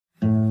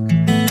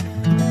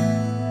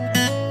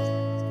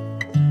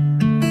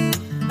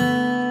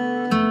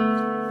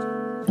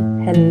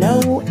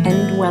Hello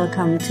and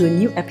welcome to a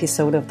new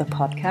episode of the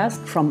podcast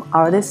From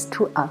Artist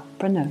to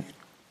Artpreneur.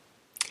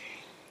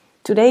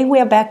 Today we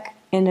are back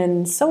in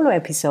a solo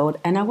episode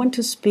and I want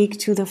to speak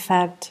to the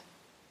fact,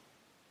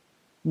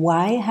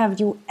 why have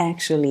you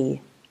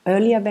actually,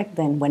 earlier back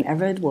then,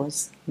 whenever it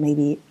was,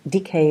 maybe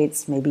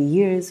decades, maybe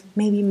years,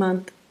 maybe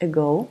months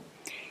ago,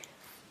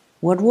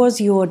 what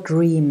was your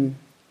dream?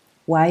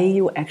 Why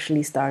you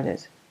actually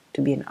started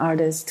to be an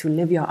artist, to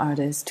live your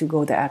artist, to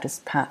go the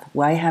artist path?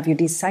 Why have you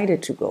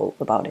decided to go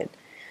about it?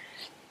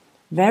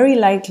 Very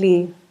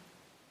likely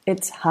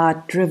it's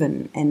heart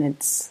driven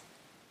and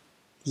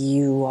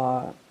you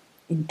are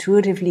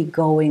intuitively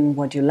going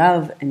what you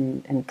love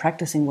and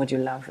practicing what you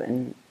love,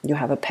 and you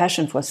have a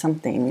passion for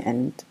something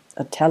and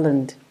a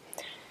talent.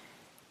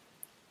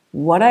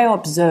 What I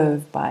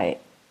observe by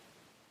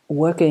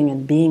working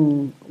and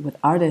being with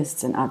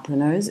artists and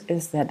artpreneurs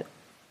is that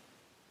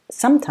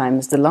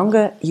sometimes the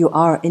longer you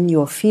are in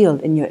your field,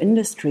 in your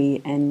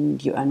industry,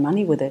 and you earn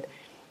money with it,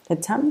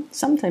 that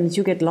sometimes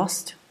you get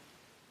lost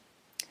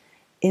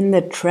in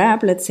the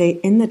trap, let's say,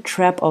 in the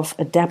trap of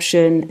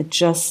adaptation,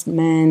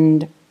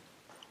 adjustment,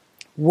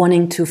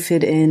 wanting to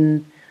fit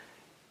in,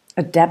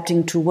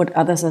 adapting to what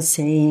others are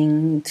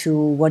saying, to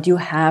what you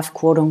have,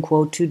 quote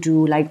unquote, to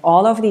do. Like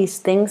all of these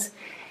things,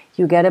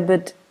 you get a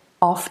bit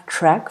off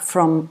track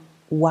from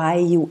why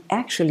you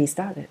actually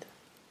started.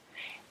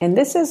 And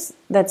this is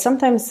that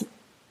sometimes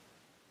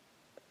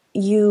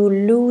you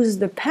lose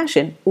the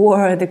passion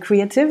or the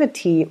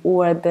creativity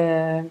or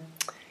the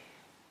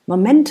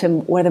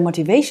momentum or the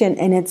motivation,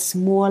 and it's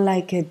more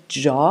like a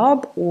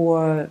job,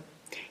 or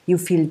you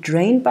feel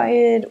drained by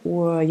it,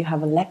 or you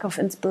have a lack of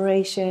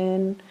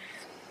inspiration.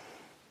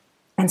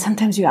 And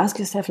sometimes you ask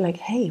yourself like,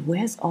 hey,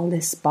 where's all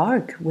this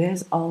spark?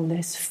 Where's all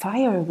this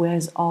fire?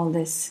 Where's all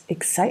this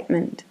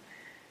excitement?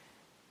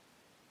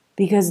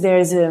 Because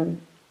there's a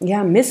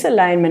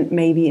misalignment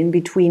maybe in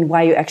between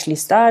why you actually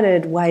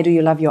started, why do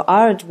you love your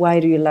art, why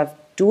do you love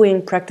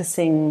doing,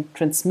 practicing,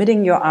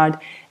 transmitting your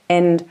art,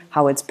 and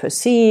how it's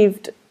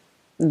perceived,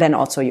 then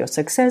also your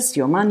success,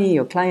 your money,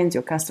 your clients,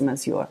 your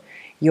customers,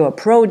 your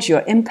approach,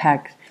 your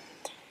impact.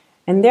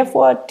 And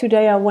therefore,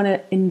 today I want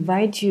to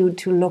invite you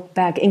to look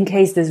back, in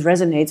case this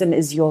resonates and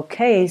is your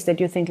case, that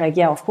you think like,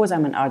 yeah, of course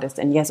I'm an artist,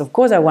 and yes, of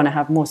course I want to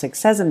have more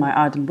success in my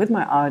art and with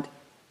my art,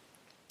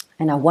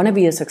 and I want to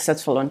be a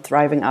successful and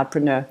thriving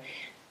artpreneur.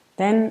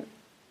 Then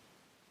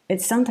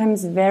it's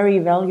sometimes very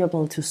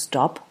valuable to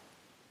stop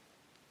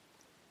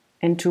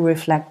and to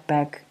reflect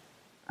back,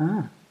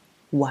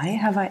 why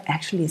have I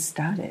actually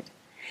started?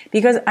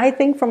 Because I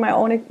think from my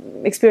own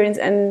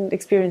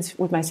experience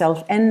with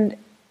myself and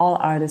all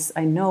artists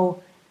I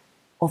know,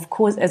 of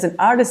course, as an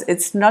artist,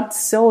 it's not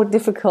so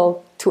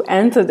difficult to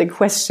answer the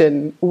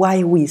question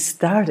why we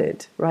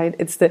started, right?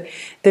 It's the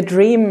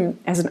dream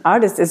as an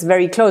artist is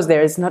very close.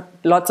 There is not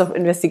lots of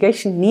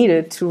investigation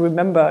needed to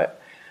remember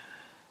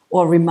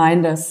or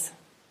remind us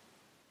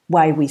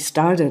why we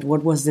started,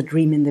 what was the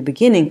dream in the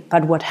beginning.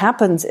 But what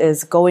happens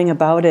is going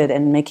about it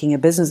and making a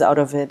business out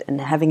of it and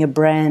having a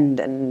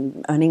brand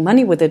and earning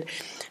money with it,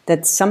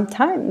 that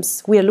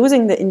sometimes we are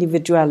losing the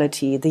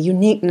individuality, the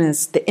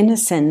uniqueness, the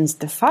innocence,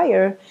 the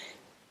fire,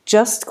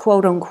 just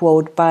quote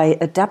unquote by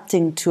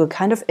adapting to a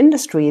kind of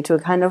industry, to a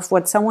kind of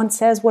what someone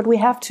says what we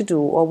have to do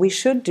or we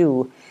should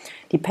do,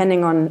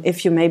 depending on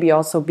if you may be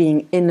also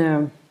being in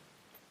a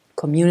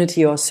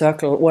community or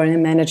circle or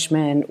in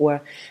management or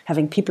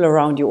having people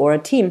around you or a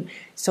team.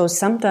 So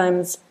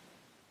sometimes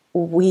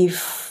we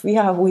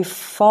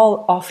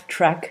fall off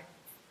track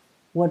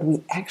what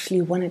we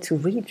actually wanted to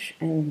reach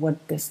and what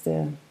is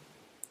the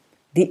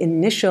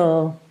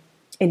initial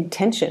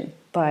intention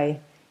by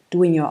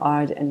doing your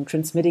art and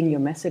transmitting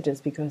your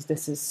messages, because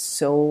this is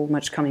so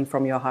much coming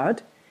from your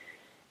heart.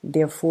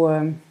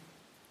 Therefore,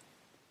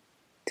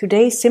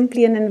 today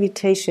simply an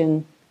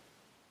invitation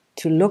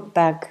to look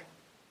back.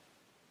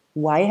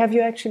 Why have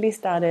you actually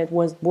started?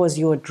 Was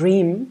your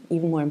dream,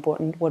 even more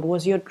important, what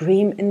was your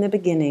dream in the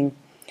beginning?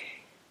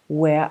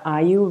 Where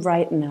are you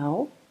right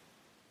now?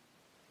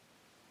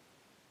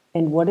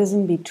 And what is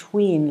in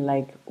between?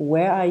 Like,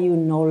 where are you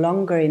no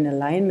longer in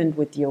alignment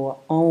with your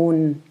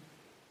own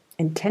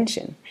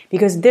intention?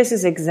 Because this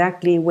is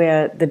exactly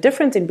where the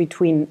difference in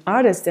between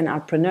artist and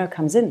artpreneur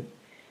comes in.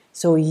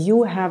 So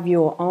you have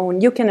your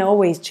own, you can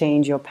always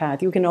change your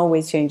path, you can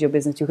always change your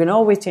business, you can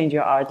always change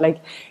your art. Like,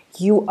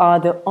 you are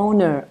the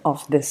owner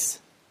of this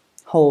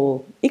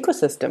whole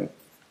ecosystem.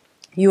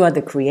 You are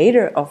the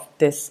creator of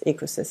this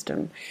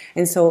ecosystem.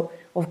 And so,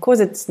 of course,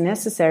 it's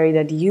necessary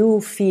that you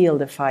feel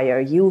the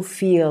fire, you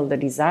feel the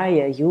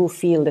desire, you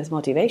feel this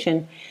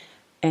motivation,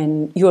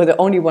 and you're the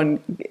only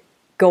one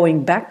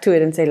going back to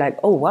it and say like,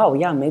 oh, wow,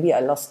 yeah, maybe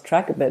I lost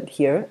track a bit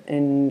here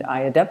and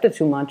I adapted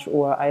too much,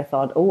 or I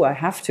thought, oh, I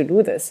have to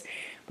do this.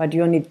 But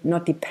you're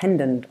not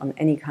dependent on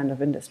any kind of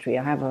industry.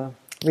 I have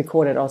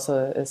recorded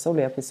also a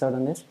solo episode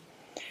on this.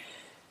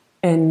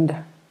 And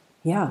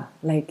yeah,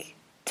 like,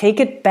 take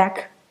it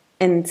back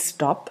and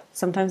stop.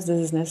 Sometimes this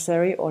is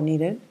necessary or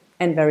needed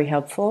and very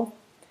helpful.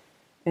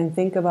 and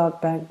think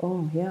about back,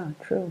 oh yeah,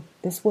 true.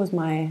 This was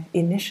my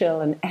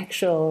initial and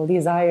actual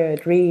desire,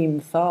 dream,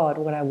 thought,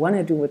 what I want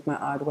to do with my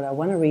art, what I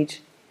want to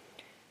reach.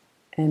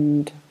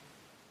 And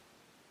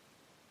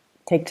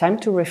take time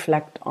to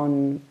reflect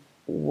on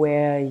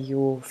where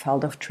you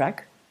fell off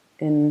track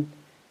and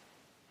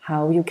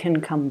how you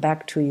can come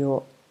back to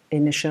your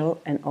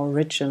initial and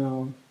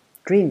original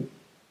dream.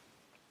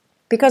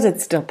 Because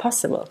it's still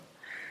possible.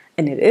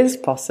 And it is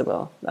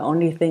possible. The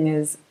only thing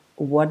is,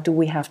 what do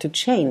we have to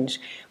change?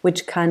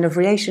 Which kind of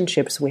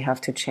relationships we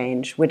have to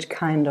change? Which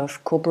kind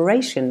of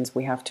corporations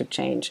we have to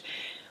change?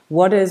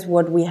 What is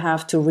what we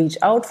have to reach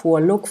out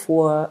for, look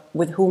for,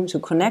 with whom to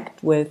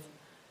connect with,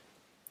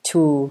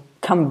 to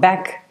come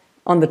back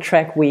on the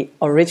track we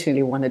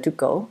originally wanted to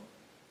go?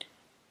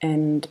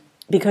 And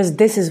because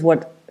this is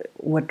what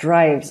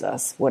drives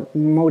us, what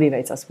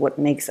motivates us, what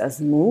makes us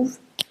move.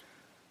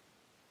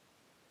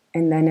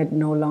 And then it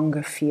no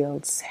longer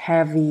feels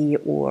heavy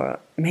or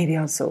maybe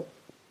also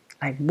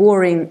like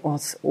boring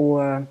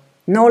or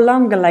no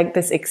longer like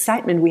this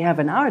excitement we have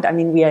in art. I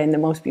mean, we are in the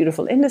most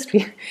beautiful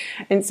industry.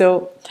 And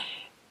so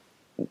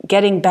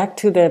getting back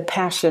to the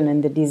passion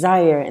and the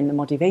desire and the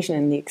motivation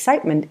and the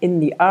excitement in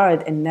the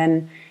art, and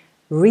then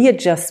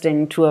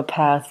readjusting to a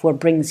path what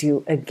brings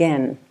you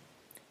again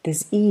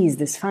this ease,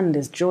 this fun,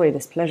 this joy,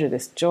 this pleasure,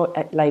 this joy,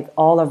 like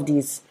all of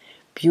these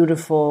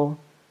beautiful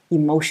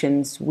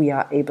emotions we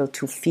are able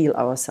to feel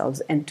ourselves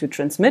and to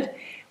transmit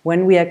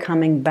when we are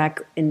coming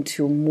back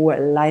into more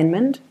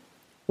alignment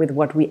with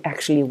what we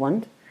actually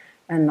want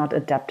and not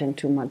adapting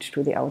too much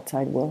to the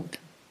outside world.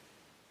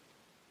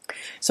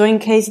 So in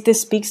case this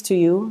speaks to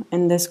you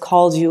and this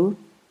calls you,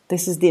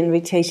 this is the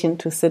invitation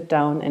to sit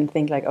down and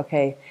think like,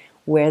 okay,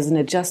 where's an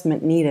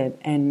adjustment needed?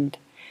 And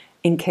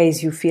in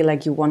case you feel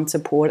like you want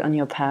support on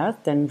your path,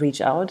 then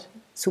reach out.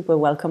 Super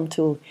welcome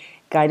to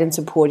guide and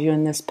support you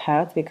in this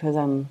path, because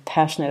I'm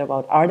passionate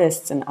about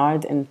artists and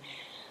art and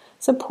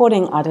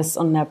supporting artists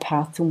on their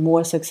path to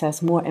more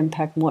success, more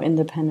impact, more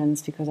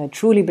independence, because I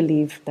truly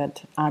believe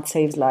that art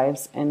saves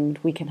lives and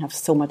we can have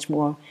so much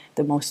more,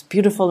 the most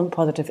beautiful and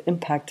positive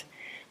impact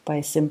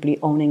by simply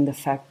owning the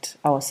fact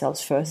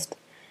ourselves first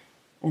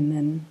and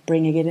then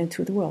bringing it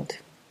into the world.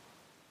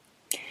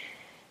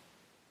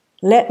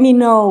 Let me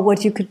know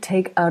what you could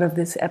take out of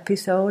this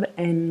episode,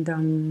 and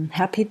I'm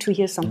happy to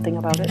hear something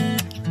about it.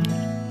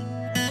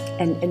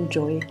 And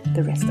enjoy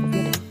the rest of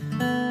your day.